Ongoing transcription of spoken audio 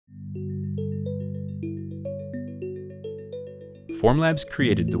Formlabs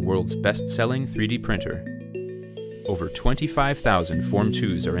created the world's best-selling 3D printer. Over 25,000 Form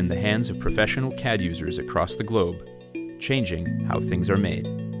 2s are in the hands of professional CAD users across the globe, changing how things are made.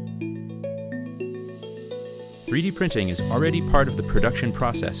 3D printing is already part of the production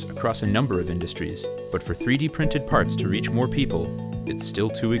process across a number of industries, but for 3D printed parts to reach more people, it's still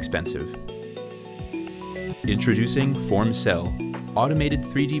too expensive. Introducing FormCell, automated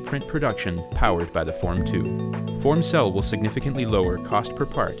 3D print production powered by the Form 2. FormCell will significantly lower cost per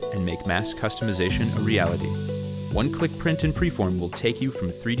part and make mass customization a reality. One-click print and preform will take you from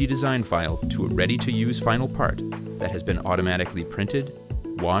a 3D design file to a ready-to-use final part that has been automatically printed,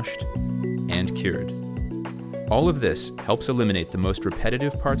 washed, and cured. All of this helps eliminate the most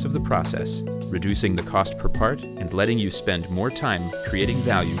repetitive parts of the process, reducing the cost per part and letting you spend more time creating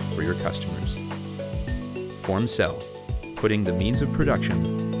value for your customers. FormCell, putting the means of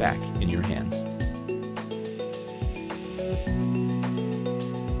production back in your hands.